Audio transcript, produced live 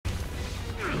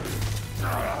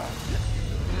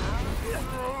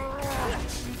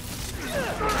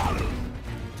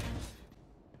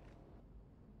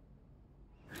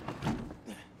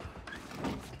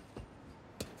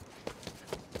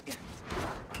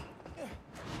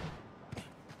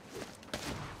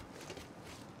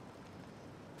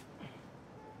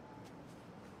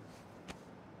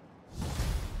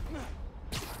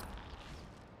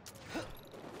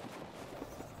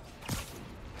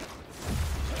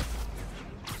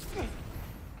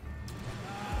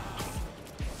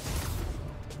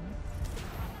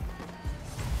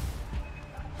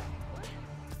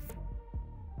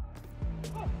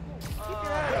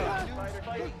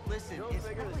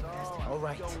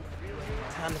right.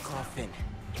 Time to call Finn.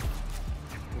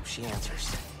 Hope she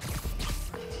answers.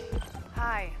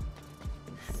 Hi,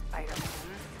 Spider-Man.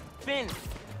 Finn!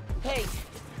 Hey,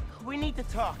 we need to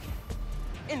talk.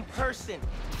 In person.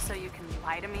 So you can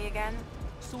lie to me again?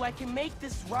 So I can make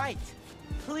this right.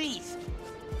 Please.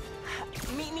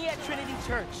 Meet me at Trinity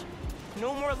Church.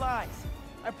 No more lies.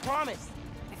 I promise.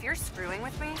 If you're screwing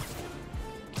with me...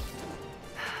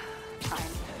 Fine.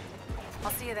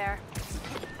 I'll see you there.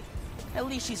 At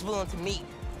least she's willing to meet.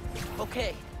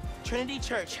 Okay, Trinity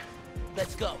Church.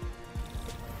 Let's go.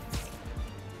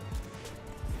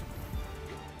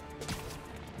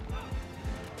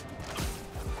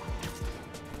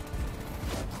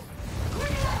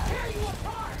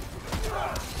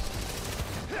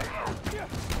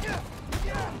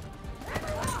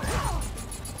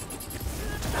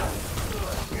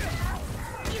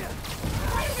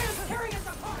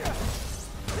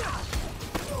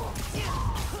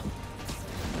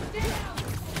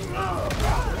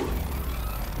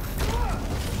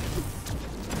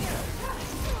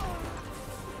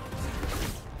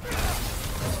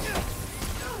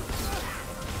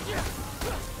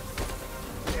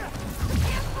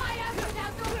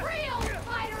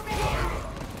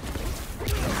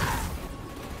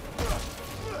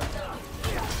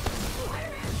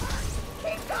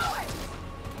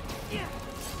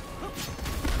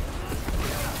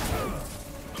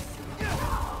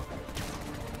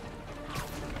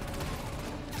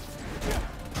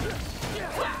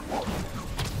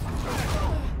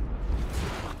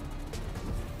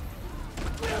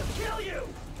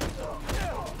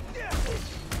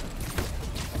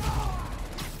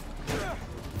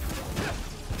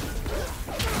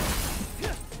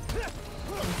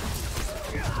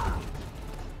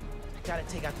 Gotta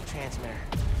take out the transmitter.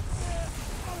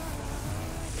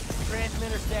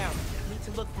 Transmitter's down. Need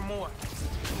to look for more.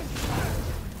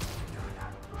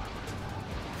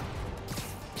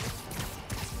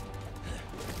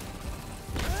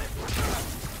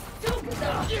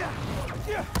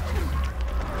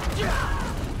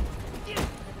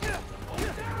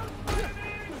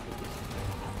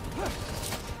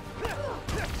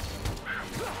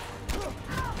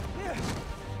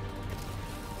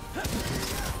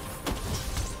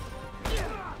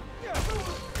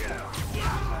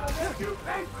 You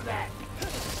pay for that!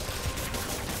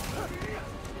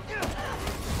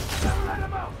 Let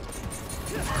him out!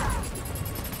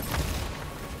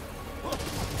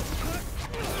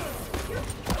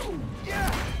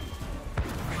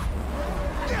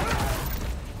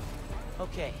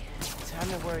 Okay, time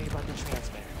to worry about the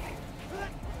transmitter.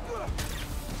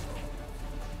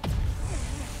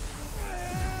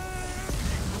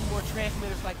 Need more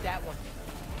transmitters like that one.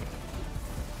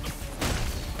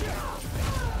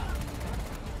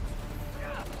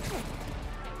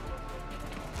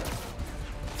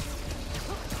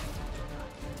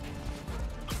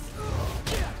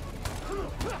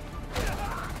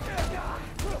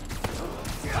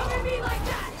 Come at me like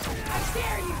that! I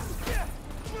dare you!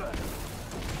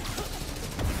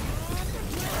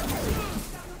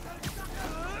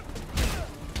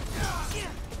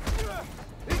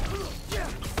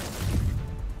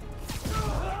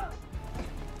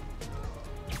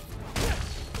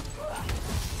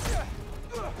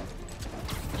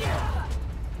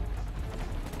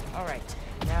 All right,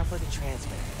 now for the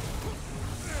transmitter.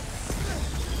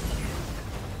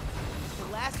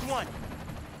 The last one.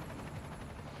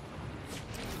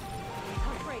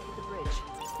 Tough break at the bridge.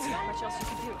 Not much else you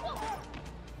can do.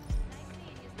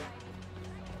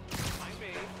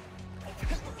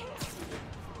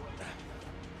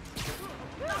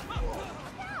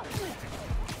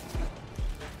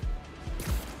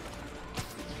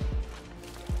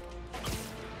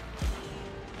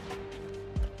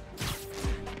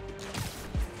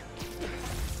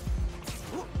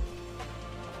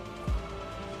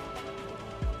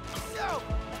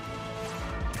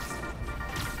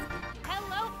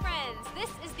 Hello, friends. This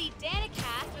is the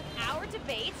Danicast with our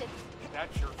debate.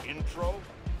 That's your intro?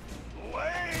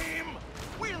 Lame!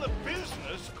 We in the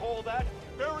business call that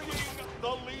burying the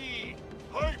lead.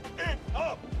 Hype it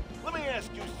up! Let me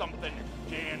ask you something,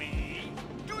 Danny.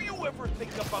 Do you ever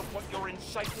think about what you're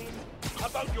inciting?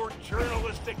 About your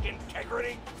journalistic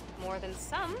integrity? More than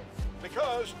some.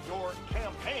 Because your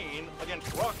campaign against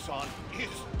Roxxon is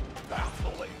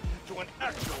baffling to an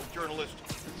actual journalist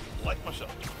like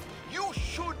myself. You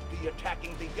should be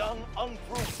attacking the young,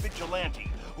 unproved vigilante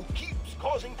who keeps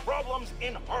causing problems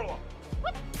in Harlem.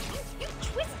 What? You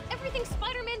twist everything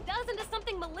Spider-Man does into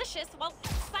something malicious while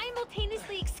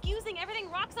simultaneously excusing everything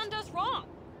Roxxon does wrong.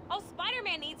 All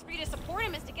Spider-Man needs for you to support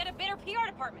him is to get a better PR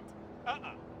department.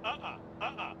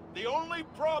 The only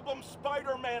problem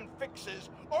Spider-Man fixes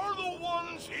are the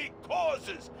ones he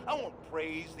causes. I won't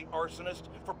praise the arsonist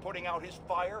for putting out his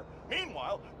fire.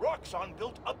 Meanwhile, Roxxon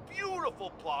built a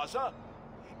beautiful plaza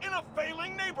in a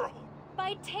failing neighborhood.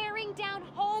 By tearing down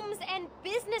homes and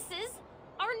businesses,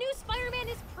 our new Spider-Man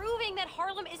is proving that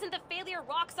Harlem isn't the failure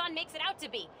Roxxon makes it out to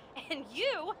be. And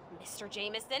you, Mr.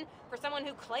 Jameson, for someone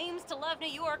who claims to love New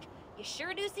York, you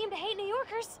sure do seem to hate New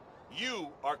Yorkers. You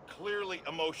are clearly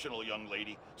emotional, young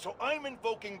lady, so I'm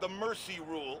invoking the mercy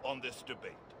rule on this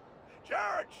debate.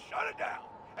 Jared, shut it down!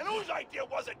 And whose idea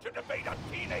was it to debate a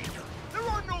teenager? There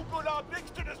are no good optics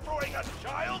to destroying a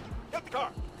child! Get the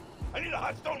car! I need a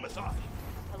hot stone massage!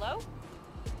 Hello?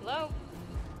 Hello?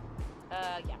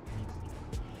 Yeah.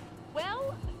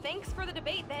 Well, thanks for the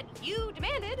debate that you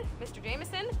demanded, Mr.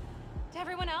 Jameson. To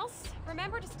everyone else,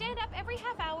 remember to stand up every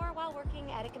half hour while working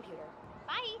at a computer.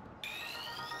 Bye!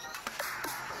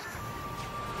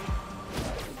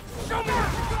 Show me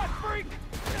what you got, freak!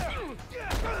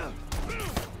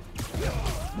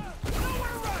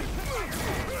 Nowhere run!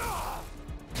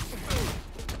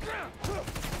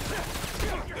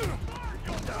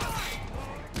 You'll die!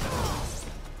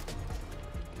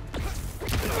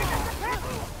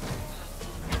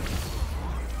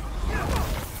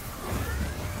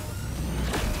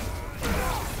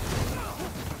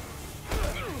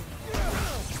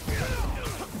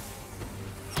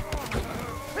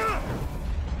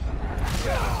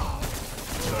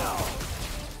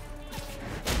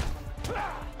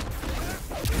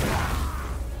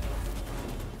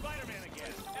 Spider-Man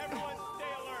again. Everyone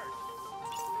stay alert.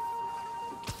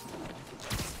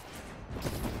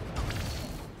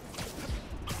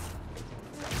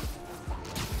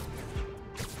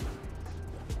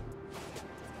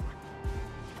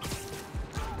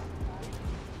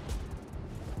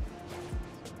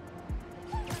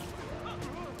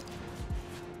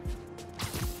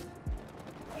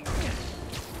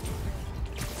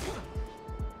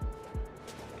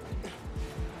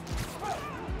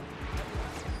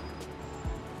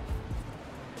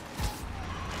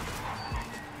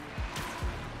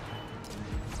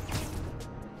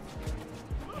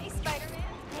 Hey, Spider-Man.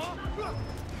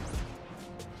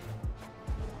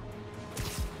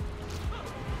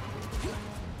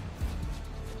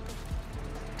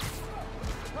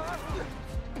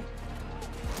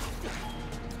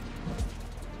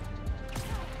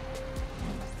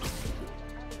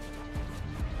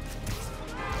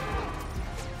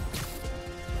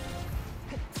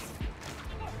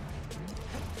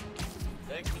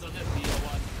 Thanks for the lift,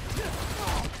 EO1.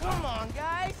 Come on,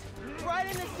 guys! Right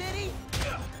in the city?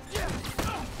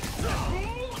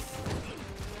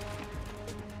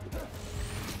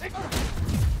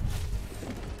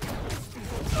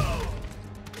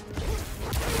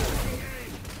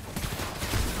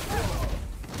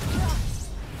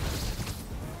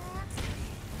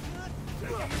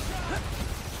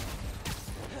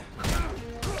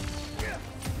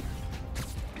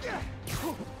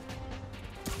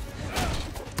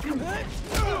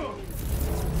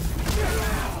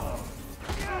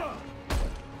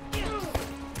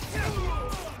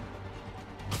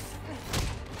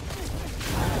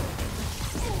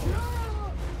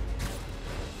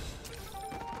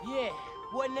 Yeah,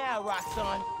 what now,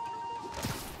 Roxxon?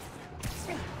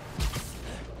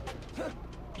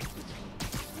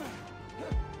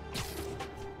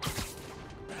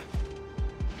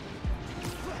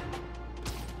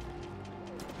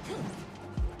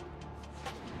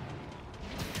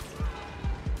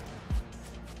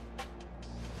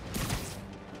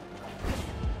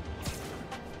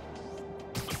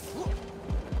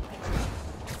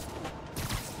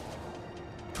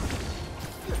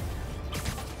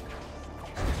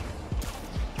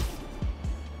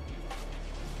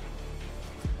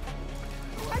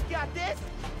 I got this!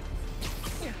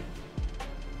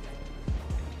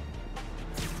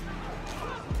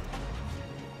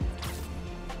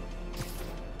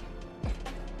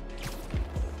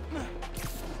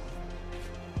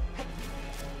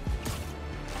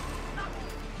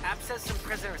 App says some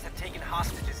prisoners have taken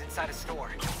hostages inside a store.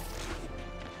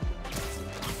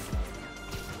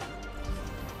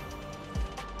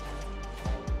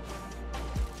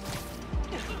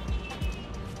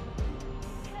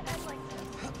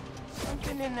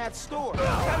 Something in that store.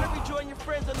 Time to rejoin your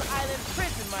friends on the island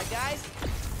prison, my guys.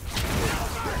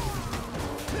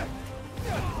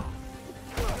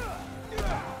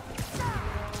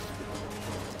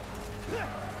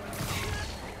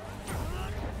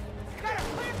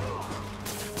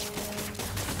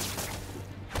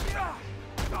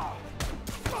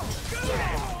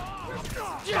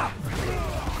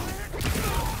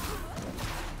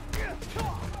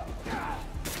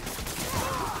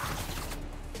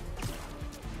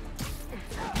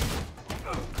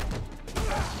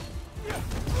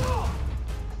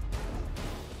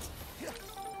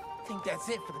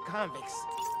 That's it for the convicts.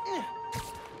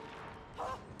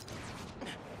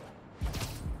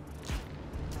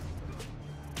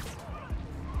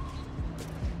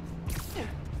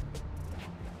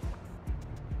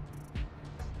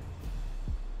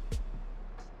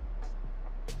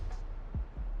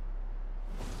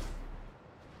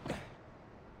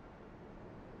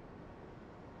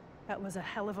 That was a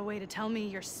hell of a way to tell me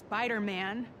you're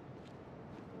Spider-Man.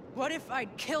 What if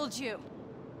I'd killed you?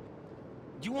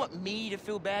 Do you want me to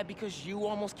feel bad because you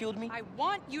almost killed me? I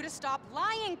want you to stop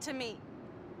lying to me.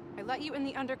 I let you in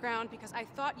the underground because I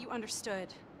thought you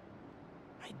understood.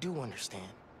 I do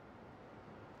understand.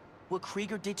 What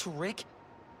Krieger did to Rick?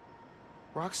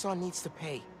 Roxxon needs to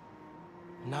pay.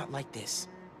 Not like this.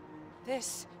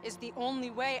 This is the only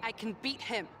way I can beat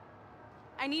him.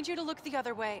 I need you to look the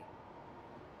other way.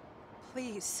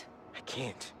 Please. I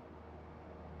can't.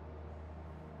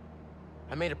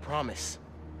 I made a promise.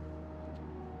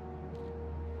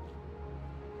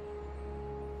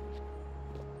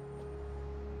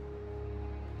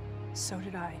 So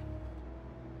did I.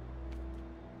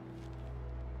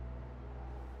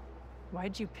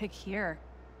 Why'd you pick here?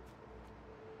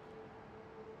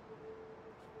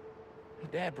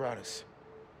 Dad brought us.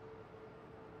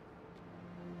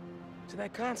 To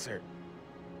that concert.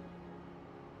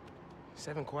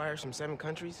 7 choirs from 7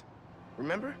 countries.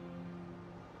 Remember?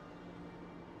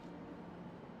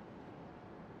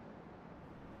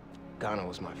 Ghana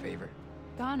was my favorite.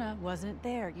 Ghana wasn't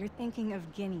there. You're thinking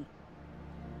of Guinea.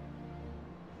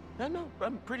 No,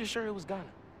 I'm pretty sure it was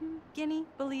Ghana. Guinea,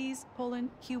 Belize,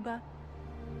 Poland, Cuba.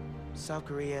 South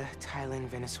Korea, Thailand,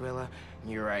 Venezuela.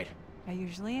 You're right. I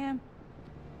usually am.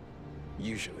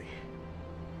 Usually.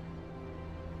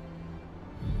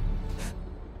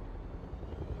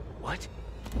 What?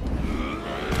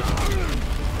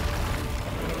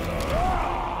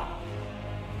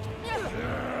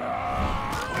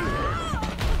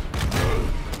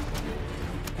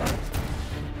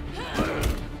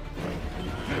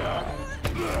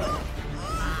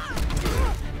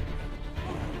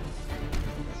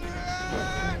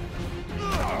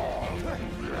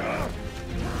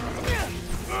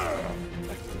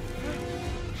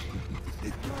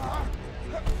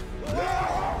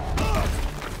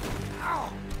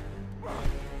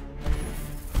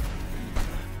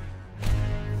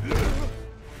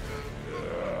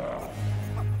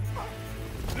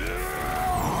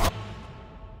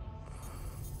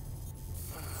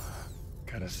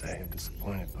 Gotta say, I'm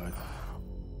disappointed, bud.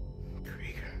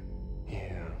 Krieger.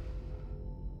 Yeah.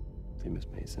 See, Miss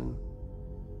Mason?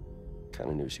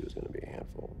 Kinda knew she was gonna be a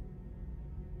handful.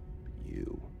 But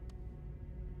you...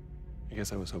 I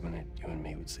guess I was hoping that you and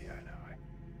me would see eye to eye.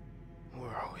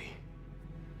 Where are we?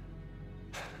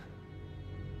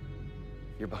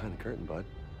 You're behind the curtain, bud.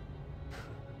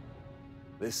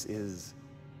 This is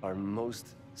our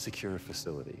most secure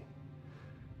facility.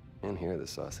 And here the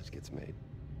sausage gets made.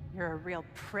 You're a real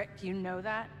prick, you know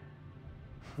that?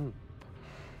 You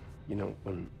know,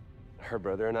 when her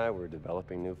brother and I were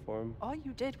developing Nuform, All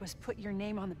you did was put your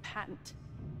name on the patent.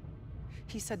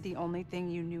 He said the only thing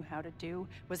you knew how to do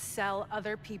was sell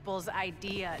other people's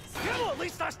ideas. Yeah, well, at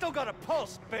least I still got a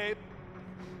pulse, babe.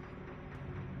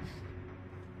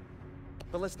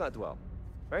 but let's not dwell,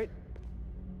 right?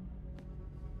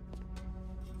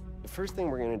 The first thing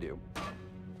we're gonna do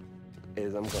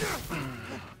is I'm gonna...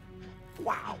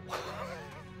 Wow!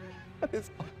 That is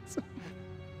awesome.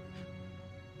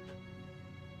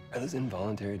 Are those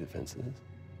involuntary defenses?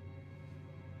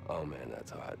 Oh man,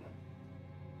 that's hot.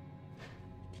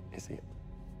 You see,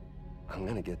 I'm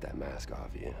gonna get that mask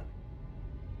off you.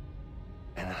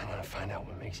 And then I'm gonna find out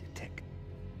what makes you tick.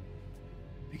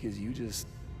 Because you just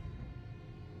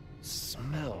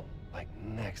smell like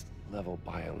next level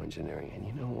bioengineering. And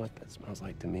you know what that smells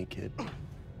like to me, kid?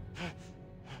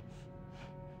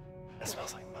 That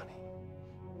smells like money.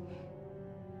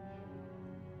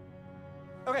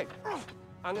 Okay,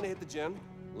 I'm gonna hit the gym.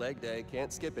 Leg day,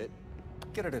 can't skip it.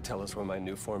 Get her to tell us where my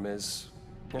new form is.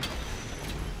 Yeah.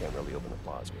 Can't really open the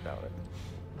plaza without it.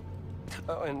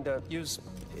 Oh, and use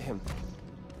him.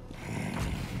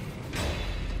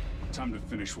 Time to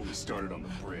finish what we started on the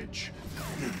bridge.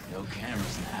 No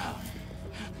cameras now.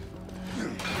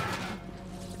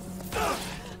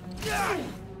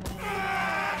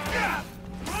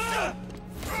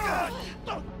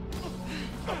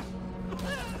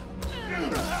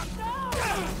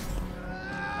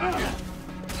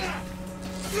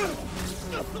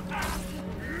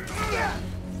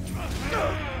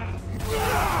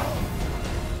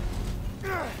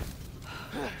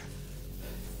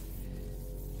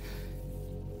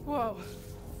 Whoa.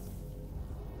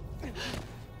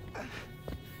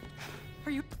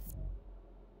 Are you...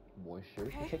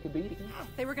 kick a beating.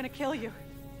 They were gonna kill you.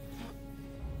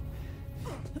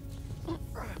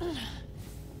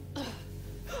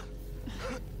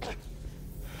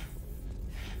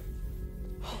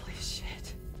 Holy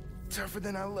shit. Tougher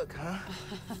than I look, huh?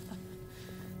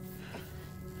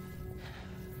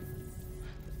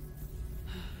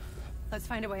 Let's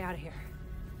find a way out of here.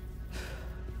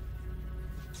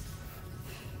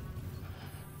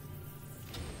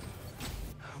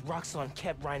 Roxxon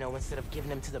kept Rhino instead of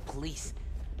giving him to the police.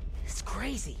 It's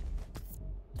crazy.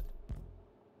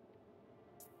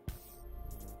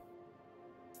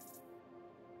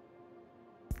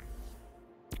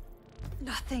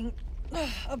 Nothing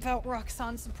about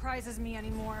Roxxon surprises me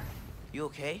anymore. You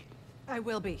okay? I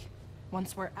will be,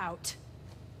 once we're out.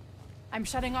 I'm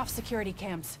shutting off security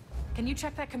cams. Can you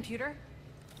check that computer?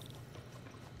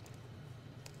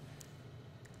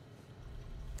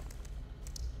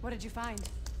 What did you find?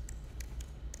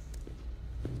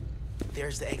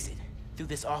 There's the exit. Through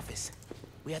this office.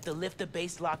 We have to lift the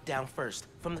base lockdown first,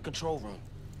 from the control room.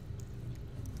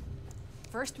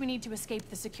 First, we need to escape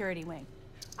the security wing.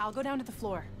 I'll go down to the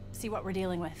floor, see what we're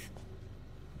dealing with.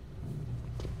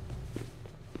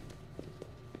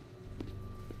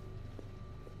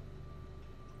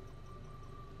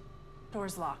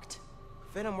 Door's locked.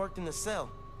 Venom worked in the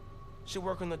cell. Should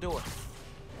work on the door.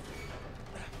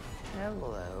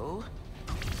 Hello?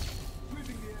 Clearing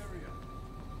the area.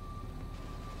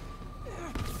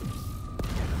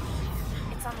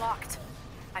 It's unlocked.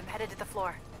 I'm headed to the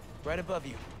floor. Right above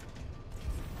you.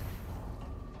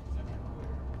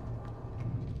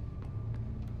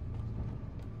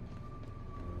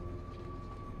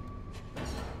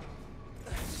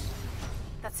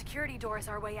 That security door is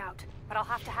our way out, but I'll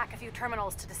have to hack a few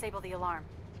terminals to disable the alarm.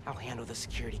 I'll handle the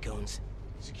security goons.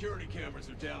 Security cameras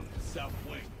are down in the south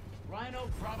wing. Rhino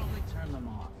probably turned them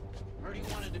off. Heard he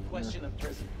wanted to question the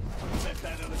prison. Bet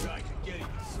that other guy could get him.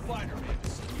 Spider-Man to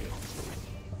squeal.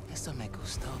 Eso me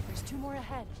gustó. There's 2 more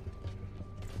ahead.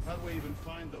 How'd we even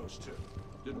find those two?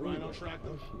 Did Rhino track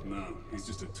them? No, he's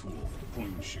just a tool.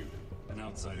 Point and shoot. An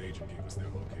outside agent gave us their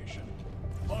location.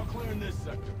 All clear in this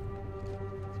sector.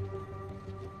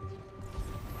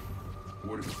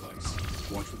 Word of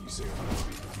advice. Watch what you say about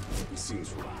him. He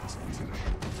seems relaxed today.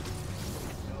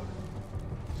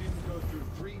 Seems to go through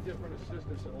 3 different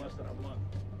assistants in less than a month.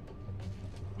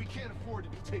 We can't afford to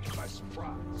be taken by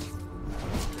surprise.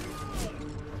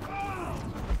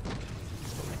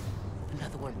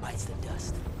 Another one bites the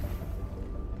dust.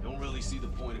 Don't really see the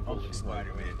point of holding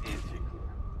Spider-Man and Tickler.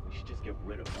 We should just get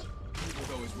rid of him.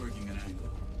 He's always working an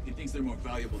angle. He thinks they're more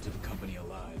valuable to the company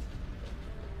alive.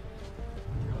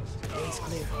 Way's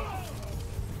clear.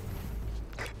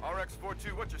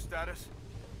 RX-42, what's your status?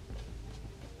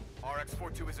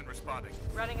 RX-42 isn't responding.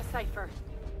 Running a cipher.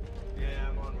 Yeah,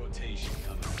 I'm on rotation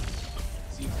coming.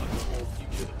 Seems like the whole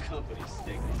future of the company's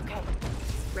stinking. Okay,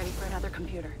 ready for another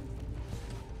computer.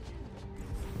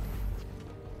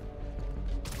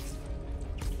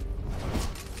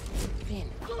 Finn,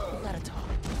 we gotta talk.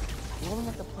 Blowing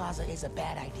up the plaza is a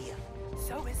bad idea.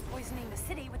 So is poisoning the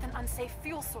city with an unsafe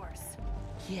fuel source.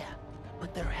 Yeah,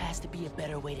 but there has to be a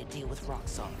better way to deal with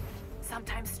Roxxon.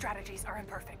 Sometimes strategies are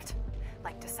imperfect,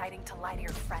 like deciding to lie to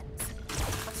your friends.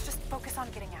 Let's just focus on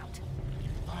getting out.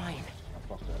 Fine,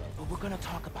 but we're gonna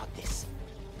talk about this.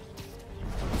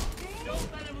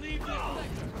 Don't let him leave this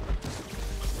sector!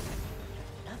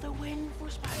 Another win for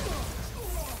Spider-Man.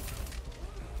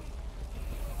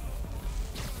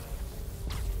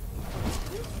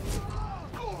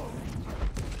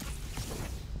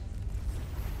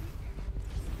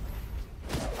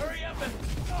 Hurry up and...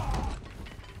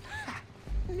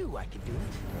 Knew I could do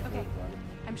it. Okay,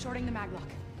 I'm shorting the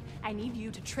maglock. I need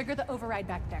you to trigger the override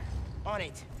back there. On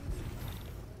it.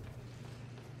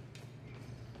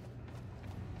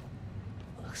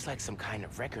 Looks like some kind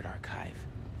of record archive.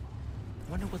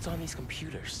 Wonder what's on these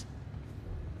computers.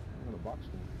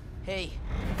 Hey,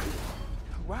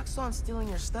 Roxxon's stealing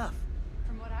your stuff.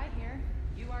 From what I hear,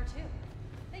 you are too.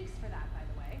 Thanks for that, by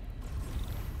the way.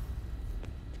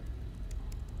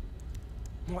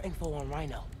 More info on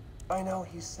Rhino. I know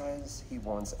he says he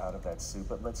wants out of that suit,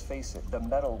 but let's face it, the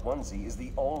metal onesie is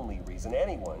the only reason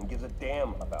anyone gives a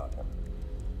damn about him.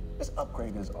 Just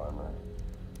upgrade his armor.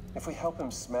 If we help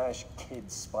him smash Kid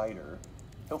Spider,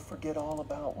 he'll forget all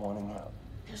about wanting out.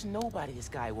 There's nobody this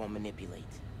guy won't manipulate.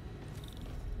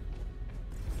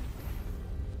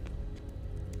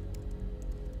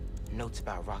 Notes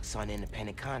about Roxxon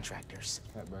independent contractors.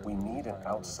 We need an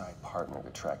outside partner to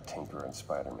track Tinker and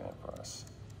Spider-Man for us.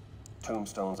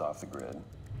 Tombstone's off the grid.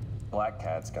 Black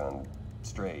Cat's gone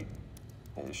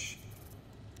straight-ish.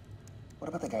 What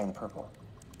about the guy in the purple?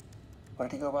 What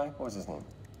did he go by? What was his name?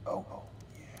 Oh,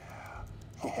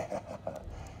 yeah.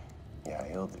 Yeah,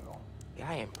 he'll do.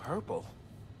 Guy in purple?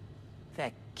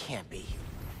 That can't be.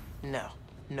 No,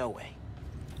 no way.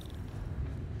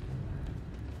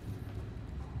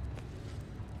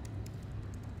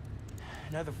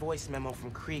 Another voice memo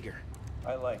from Krieger.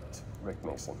 I liked Rick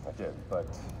Mason, I did, but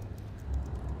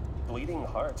bleeding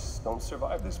hearts don't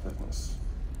survive this business.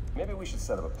 Maybe we should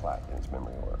set up a plaque in his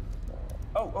memory,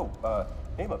 or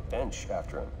name a bench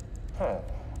after him. Huh.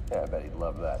 Yeah, I bet he'd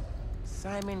love that.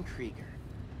 Simon Krieger,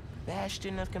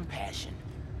 bastion of compassion.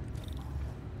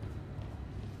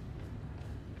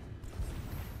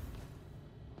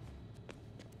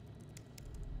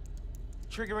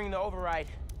 Triggering the override.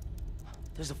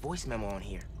 There's a voice memo on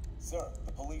here. Sir,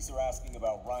 the police are asking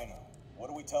about Rhino. What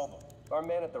do we tell them? Our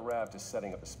man at the Raft is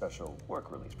setting up a special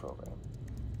work release program.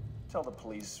 Tell the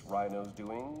police Rhino's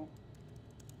doing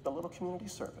a little community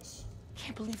service.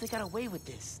 Can't believe they got away with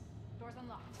this. Door's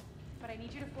unlocked, but I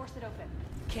need you to force it open.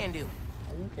 Can do.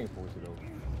 You can't force it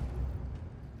open.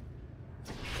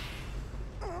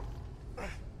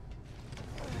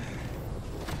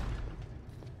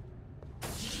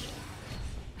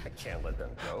 I can't let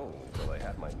them go until I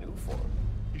have my new form.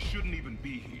 You shouldn't even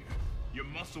be here. Your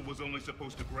muscle was only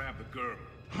supposed to grab the girl.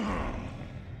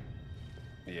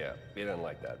 Yeah, he didn't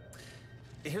like that.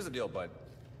 Here's the deal, bud.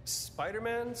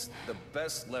 Spider-Man's the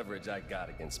best leverage I got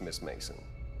against Miss Mason.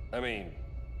 I mean,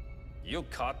 you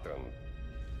caught them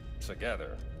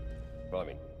together. Well, I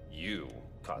mean, you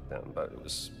caught them, but it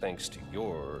was thanks to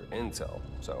your intel.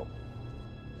 So,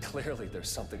 clearly there's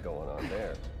something going on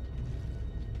there.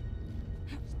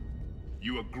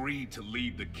 You agreed to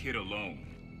leave the kid alone.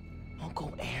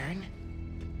 Uncle Aaron?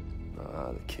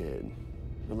 Ah, the kid.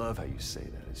 I love how you say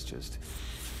that. It's just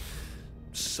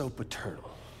so paternal.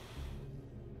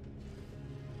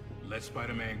 Let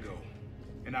Spider-Man go,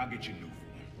 and I'll get you new form.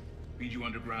 Feed you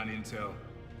underground intel,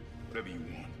 whatever you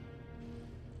want.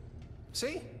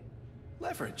 See?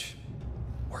 Leverage.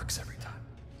 Works every time.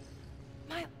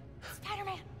 Miles,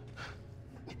 Spider-Man.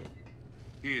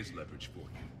 Here's leverage for you.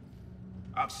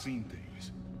 I've seen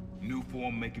things. New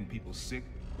form making people sick.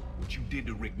 What you did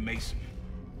to Rick Mason.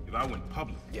 If I went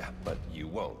public... Yeah, but you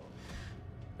won't.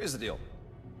 Here's the deal.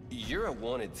 You're a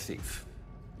wanted thief.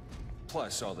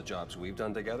 Plus all the jobs we've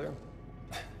done together.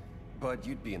 But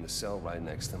you'd be in the cell right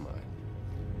next to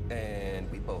mine. And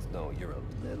we both know you're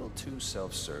a little too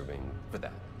self-serving for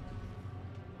that.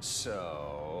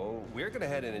 So, we're gonna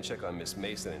head in and check on Miss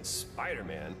Mason and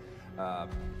Spider-Man,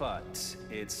 but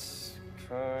it's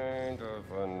kind of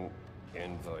an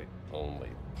invite-only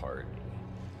party.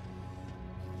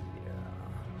 Yeah.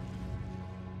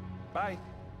 Bye.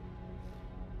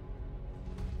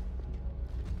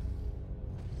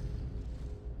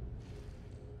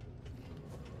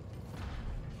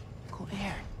 Uncle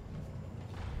Aaron.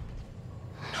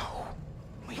 No.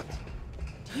 Wait.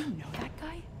 Do you know that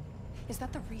guy? Is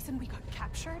that the reason we got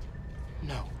captured?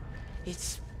 No.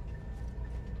 It's...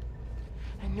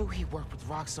 I knew he worked with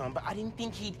Roxxon, but I didn't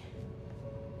think he'd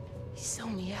sell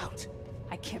me out.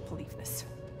 I can't believe this.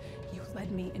 You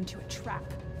led me into a trap.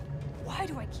 Why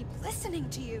do I keep listening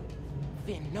to you?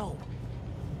 Vin, no.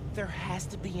 There has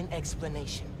to be an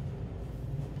explanation.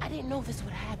 I didn't know this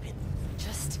would happen.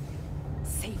 Just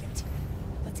save it.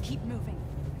 Let's keep moving.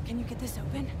 Can you get this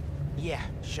open? Yeah,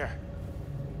 sure.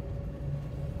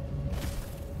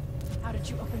 How did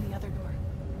you open the other door?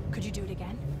 Could you do it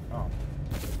again? Oh.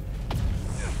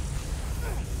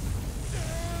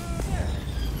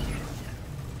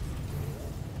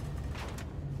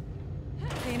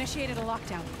 They initiated a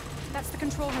lockdown. That's the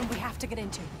control room we have to get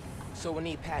into. So we'll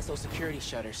need past those security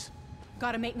shutters.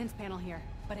 Got a maintenance panel here,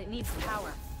 but it needs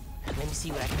power. Let me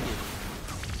see what I can do.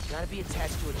 Gotta be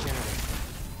attached to a generator.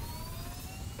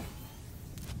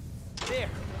 There!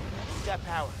 Got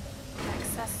power.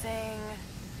 Accessing...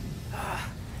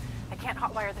 I can't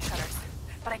hotwire the shutters,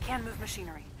 but I can move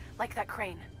machinery, like that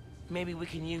crane. Maybe we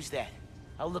can use that.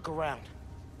 I'll look around.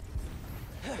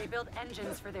 They build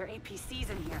engines for their APCs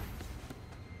in here.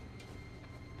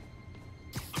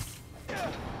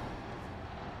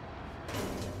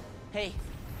 Hey,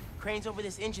 crane's over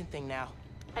this engine thing now.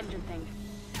 Engine thing.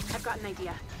 I've got an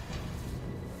idea.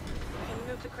 Can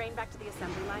you move the crane back to the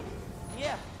assembly line?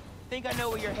 Yeah, think I know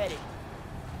where you're headed.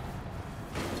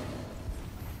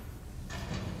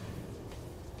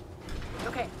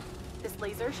 Okay, this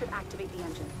laser should activate the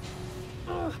engine.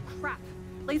 Oh, crap.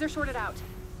 Laser shorted out.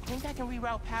 Think I can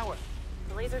reroute power.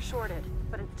 The laser's shorted,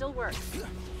 but it still works.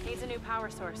 Needs a new power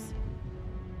source.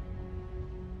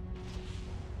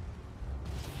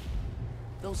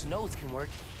 Those nodes can work,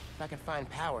 if I can find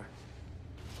power.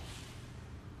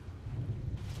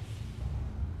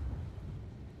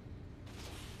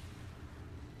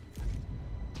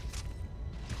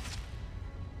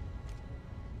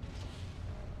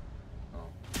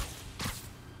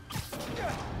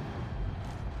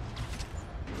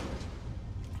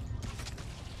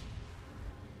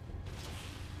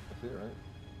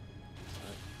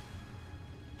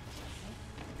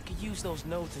 used those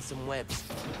nodes and some webs.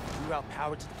 We route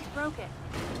power to the... You broke it.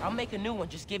 I'll make a new one,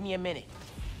 just give me a minute.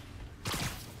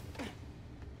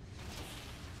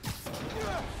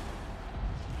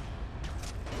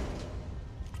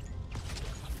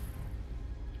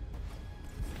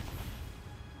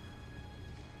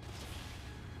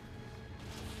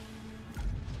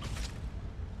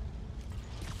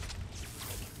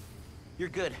 You're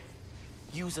good.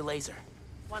 Use a laser.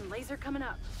 One laser coming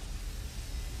up.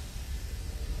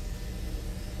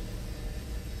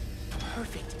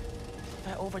 Perfect. If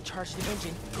I overcharge the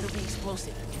engine, it'll be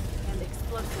explosive. And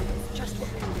explosive is just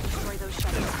what we're going to destroy those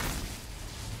shuttles.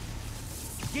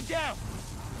 Get down!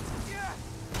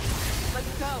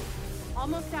 Let's go.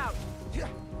 Almost out.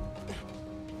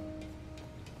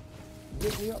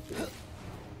 Get me up there.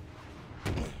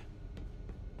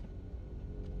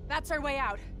 That's our way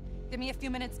out. Give me a few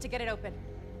minutes to get it open.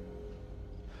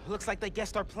 Looks like they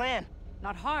guessed our plan.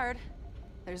 Not hard.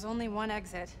 There's only one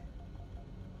exit.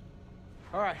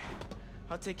 All right,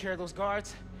 I'll take care of those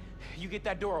guards. You get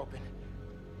that door open.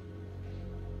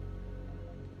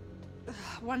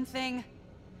 One thing.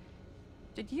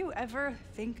 Did you ever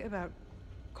think about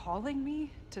calling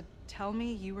me to tell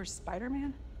me you were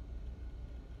Spider-Man?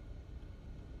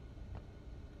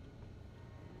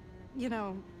 You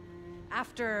know,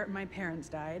 after my parents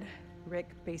died, Rick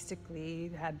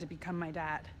basically had to become my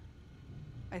dad.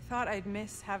 I thought I'd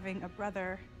miss having a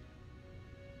brother,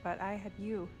 but I had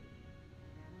you.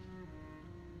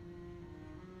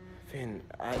 Finn,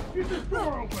 Get this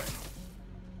door open!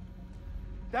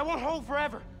 That won't hold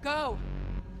forever! Go!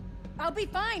 I'll be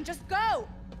fine, just go!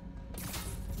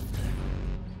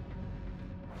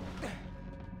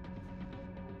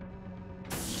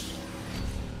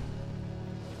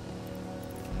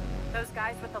 Those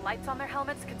guys with the lights on their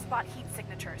helmets can spot heat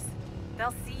signatures.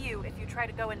 They'll see you if you try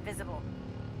to go invisible.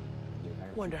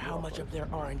 Wonder how much of their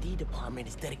R&D department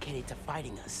is dedicated to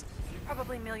fighting us.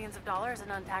 Probably millions of dollars in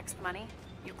untaxed money.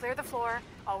 You clear the floor,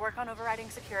 I'll work on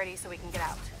overriding security so we can get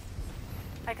out.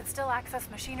 I can still access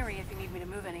machinery if you need me to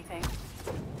move anything. You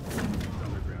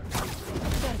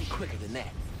gotta be quicker than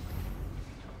that.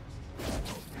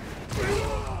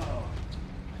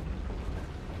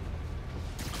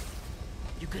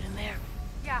 You good in there?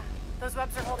 Yeah, those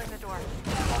webs are holding the door.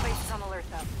 All base is on alert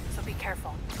though, so be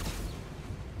careful.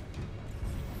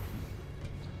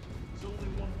 There's only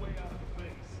one way out of the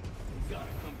base. You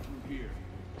gotta come through here.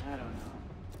 I don't know.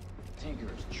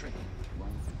 Tinker's tricky.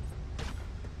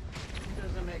 It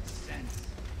doesn't make sense.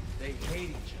 They hate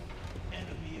each other.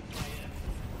 Enemy of my enemy.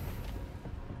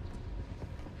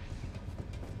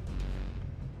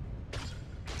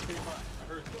 Stay by. I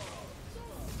heard you.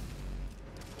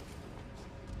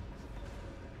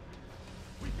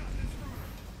 We got this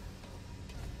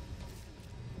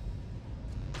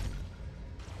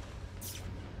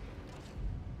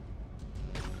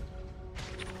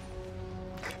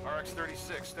runner.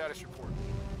 RX-36, status report.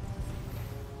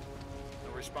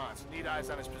 No response. Need eyes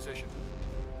on his position.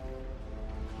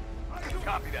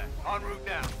 Copy that. En route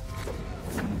now.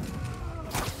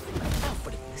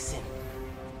 Alfred, listen.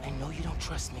 I know you don't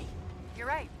trust me. You're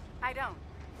right, I don't.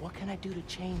 What can I do to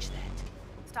change that?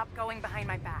 Stop going behind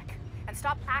my back. And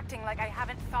stop acting like I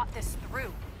haven't thought this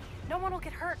through. No one will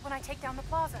get hurt when I take down the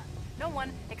plaza. No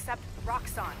one except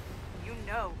Roxxon. You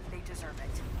know they deserve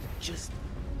it. Just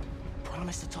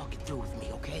promise to talk it through with me,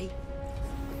 okay?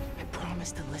 I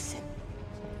promise to listen.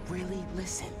 Really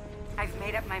listen. I've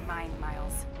made up my mind,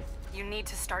 Miles. You need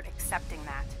to start accepting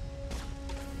that.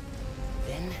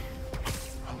 Then,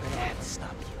 I'm gonna have to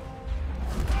stop you.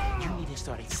 You need to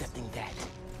start accepting that.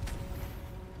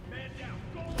 Man down.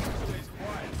 Go. Stays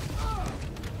quiet.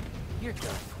 You're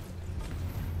done.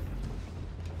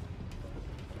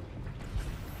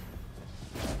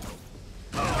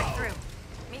 Right through.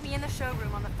 Meet me in the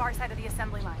showroom on the far side of the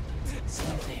assembly line. See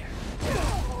you there.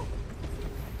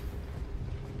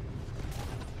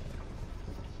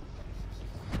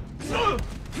 Another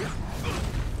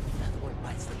one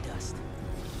bites the dust.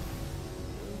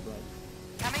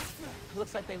 Coming?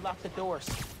 Looks like they locked the doors.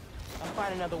 I'll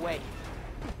find another way.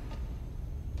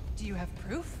 Do you have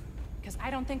proof? Because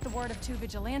I don't think the word of two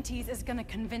vigilantes is gonna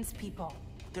convince people.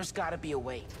 There's gotta be a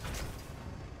way.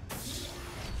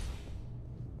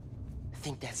 I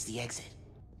think that's the exit.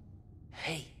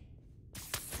 Hey.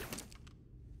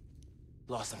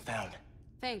 Lost and found.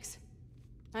 Thanks.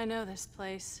 I know this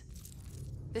place.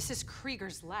 This is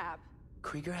Krieger's lab.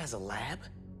 Krieger has a lab?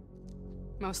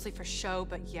 Mostly for show,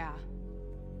 but yeah.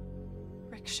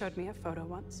 Rick showed me a photo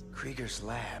once. Krieger's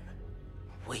lab.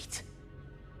 Wait.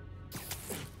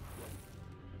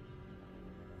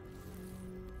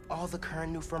 All the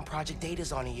current New Firm project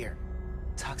data's on here.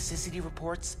 Toxicity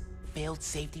reports, failed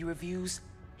safety reviews,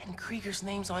 and Krieger's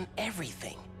name's on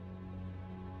everything.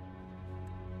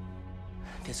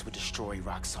 This would destroy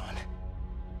Roxxon.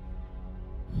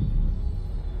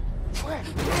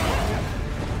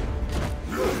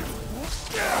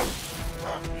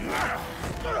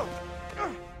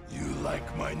 You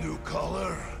like my new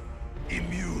color?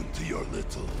 Immune to your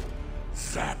little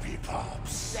zappy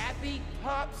pops. Zappy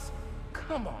Pops?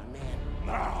 Come on, man.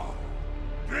 Now,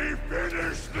 we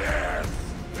finish this!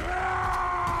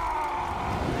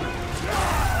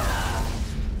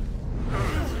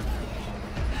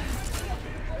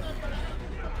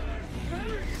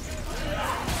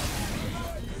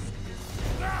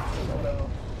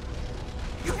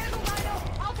 You handle Rhino,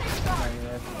 I'll take Stark!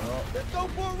 Let's go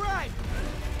for a ride!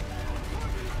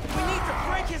 We need to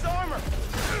break his armor!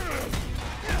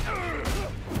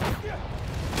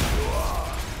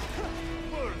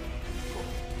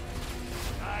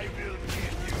 I will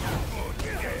give you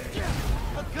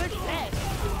A good set!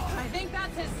 I think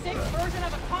that's his sixth version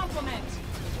of a compliment!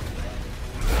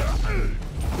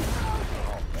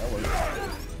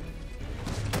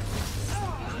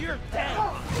 You're dead!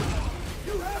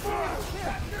 You have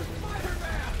You're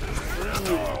Spider-Man!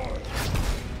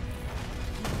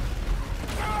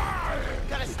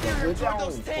 Gotta steer him toward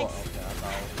those tanks!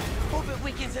 Hope it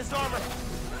weakens his armor!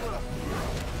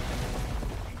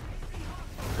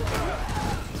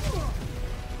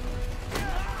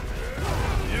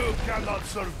 You cannot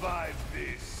survive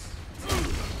this.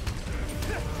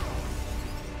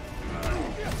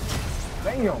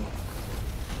 Damn.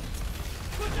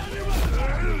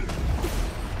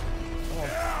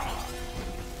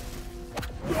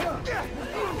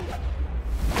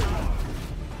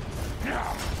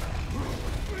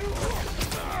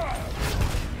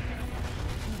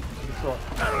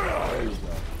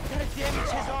 Gotta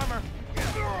damage his armor!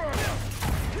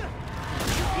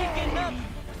 You keep getting up!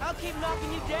 I'll keep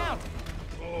knocking you down!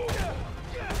 Oh,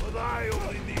 but I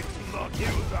only need to knock you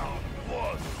down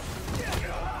once.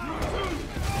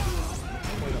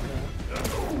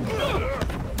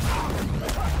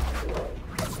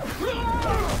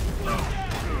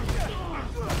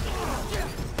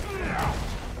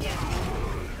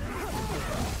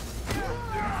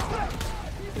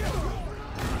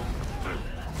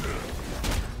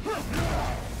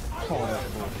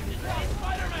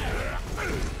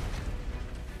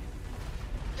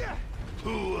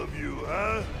 Two of you,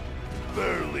 huh?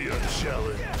 Barely a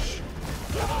challenge.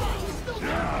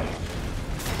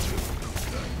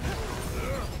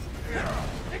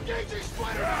 Engaging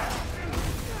Spider-Man!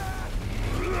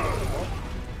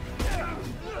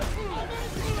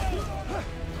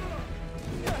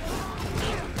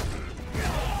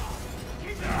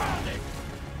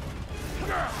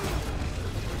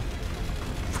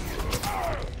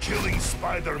 Killing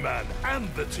Spider-Man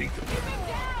and the Tinker.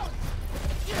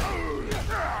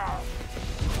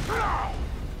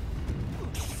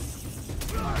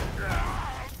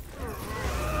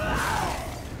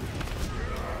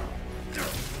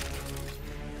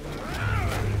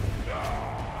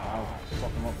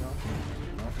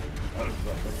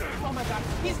 Oh my god,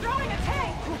 he's throwing a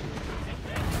tank!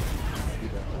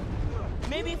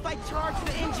 Maybe if I charge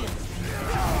the engines!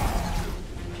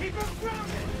 Keep him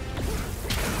grounded!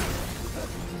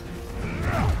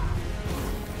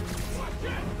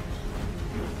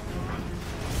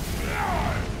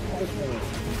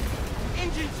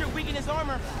 Engines should weaken his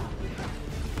armor!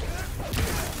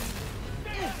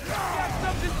 Got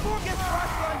something for guess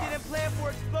Roxxon didn't plan for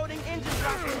exploding engine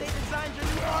drops when they designed your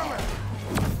new armor!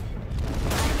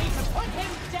 You need to put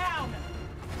him down!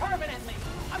 Permanently!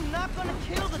 I'm not gonna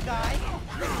kill the guy!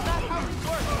 That's not how this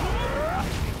works!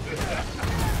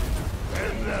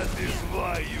 And that is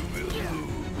why you will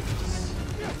lose.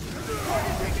 You're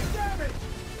taking damage!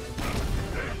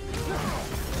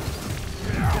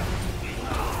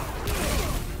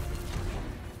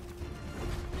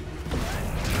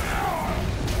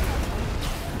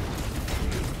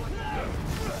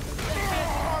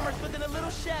 Armor's looking a little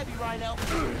shabby, Rhino.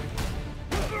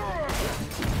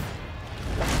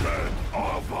 Get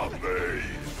off of me!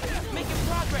 Making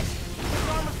progress. His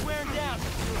armor's wearing down.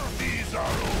 These are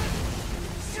all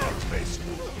surface.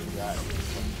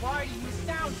 Why do you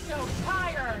sound so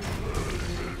tired?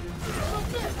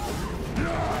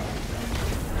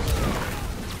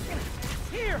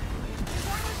 Here! His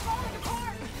armor's falling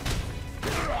apart!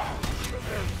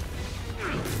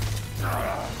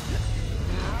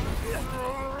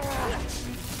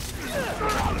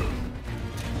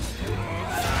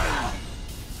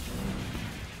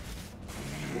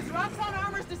 His Roxxon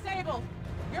armor's disabled!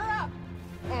 You're up!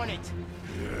 On it!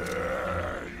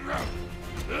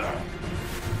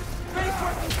 Ready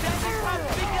for some damage,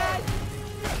 big guy?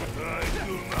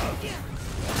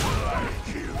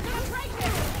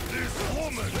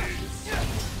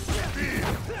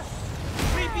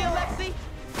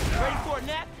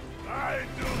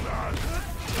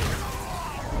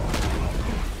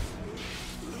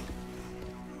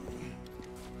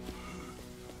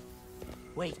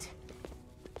 Wait.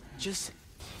 Just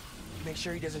make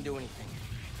sure he doesn't do anything.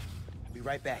 I'll be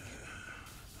right back.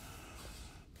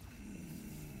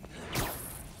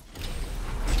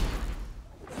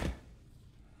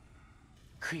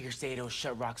 Krieger said it'll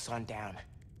shut Roxxon down.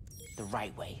 The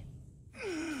right way.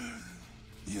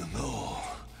 You know,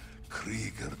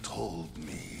 Krieger told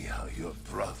me how your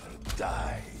brother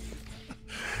died.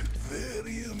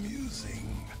 Very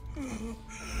amusing.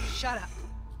 Shut up.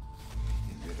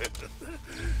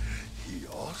 He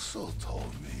also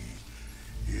told me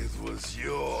it was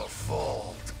your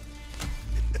fault.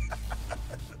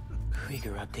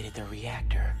 Krieger updated the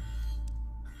reactor.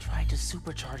 Tried to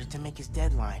supercharge it to make his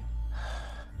deadline.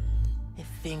 If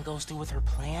Phin goes through with her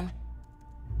plan...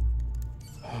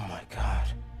 Oh my god.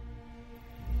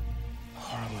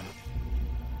 Harlem.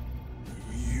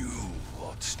 You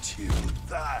won't still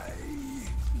die.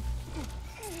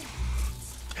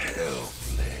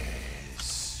 Helpless.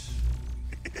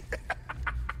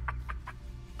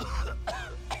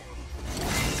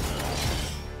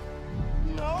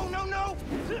 No, no, no!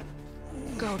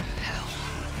 Go to hell.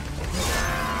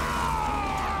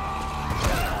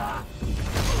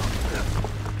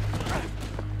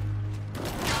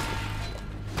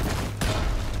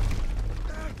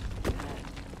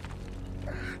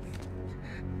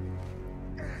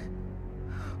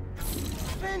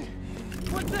 Phin!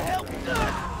 What the hell?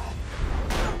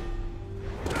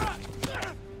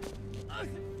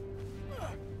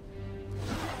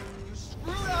 You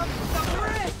screwed up the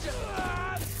bridge!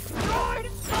 Destroyed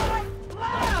my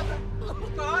lab!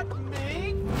 Got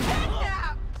me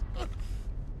kidnapped!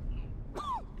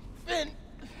 Phin!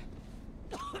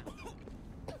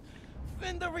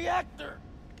 Phin, the reactor!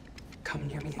 Come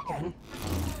near me again.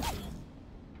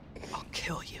 I'll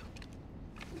kill you.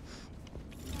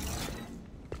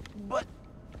 But...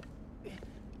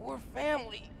 we're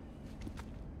family.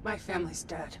 My family's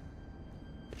dead.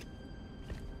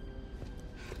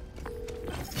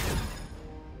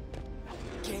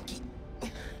 Can't keep...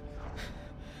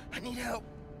 I need help.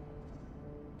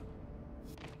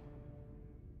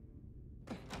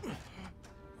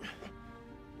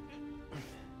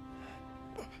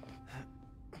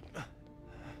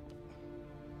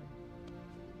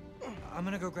 I'm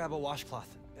gonna go grab a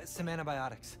washcloth. Some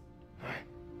antibiotics.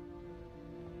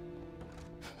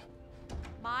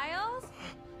 Miles?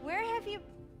 Where have you...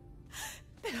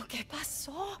 ¿Pero qué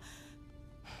pasó?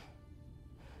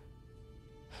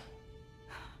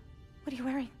 What are you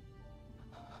wearing?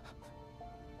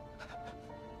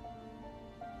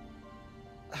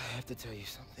 I have to tell you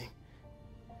something.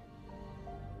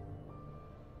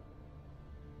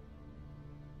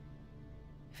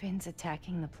 Phin's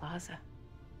attacking the plaza.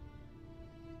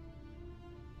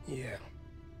 Yeah.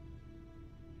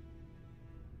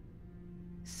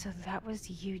 So that was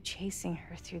you chasing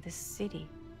her through the city.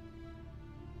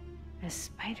 As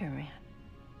Spider-Man.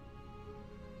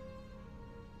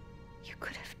 You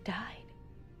could have died.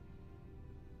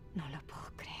 No lo puedo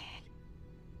creer.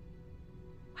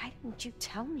 Why didn't you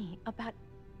tell me about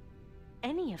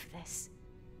any of this?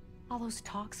 All those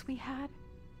talks we had?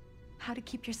 How to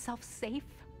keep yourself safe?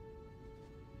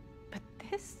 But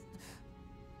this?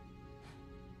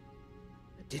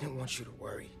 I didn't want you to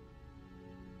worry.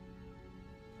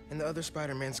 And the other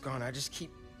Spider-Man's gone. I just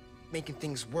keep making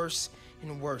things worse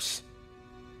and worse.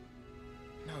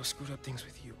 Now I screwed up things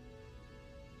with you.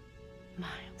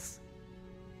 Miles.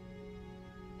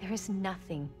 There is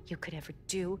nothing you could ever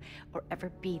do or ever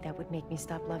be that would make me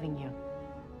stop loving you.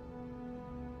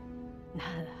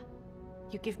 Nada.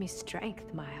 You give me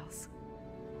strength, Miles.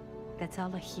 That's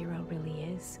all a hero really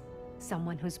is.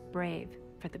 Someone who's brave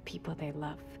for the people they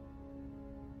love.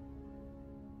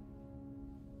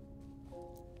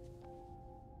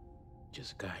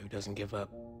 Just a guy who doesn't give up.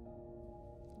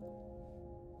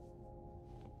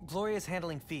 Gloria's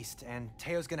handling Feast, and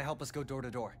Teo's gonna help us go door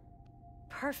to door.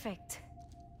 Perfect.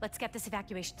 Let's get this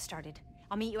evacuation started.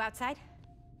 I'll meet you outside.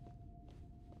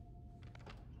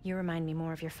 You remind me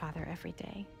more of your father every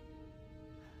day.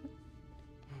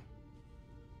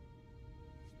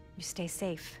 You stay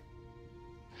safe.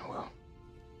 Well.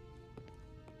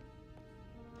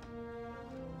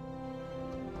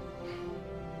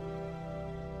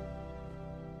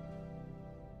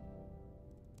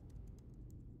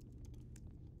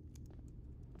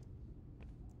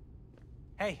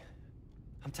 Hey,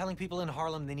 I'm telling people in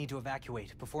Harlem they need to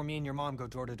evacuate before me and your mom go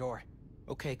door to door.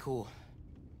 Okay, cool.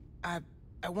 I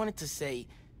wanted to say,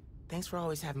 thanks for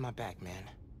always having my back, man.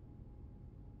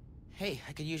 Hey,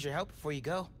 I could use your help before you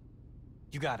go.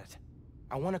 You got it.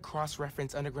 I want to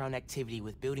cross-reference underground activity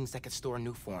with buildings that could store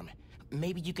Nuform.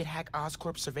 Maybe you could hack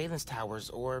Oscorp surveillance towers,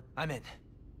 or... I'm in.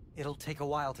 It'll take a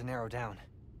while to narrow down.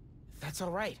 That's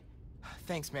all right.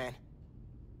 Thanks, man.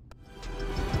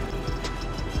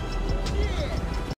 Yeah!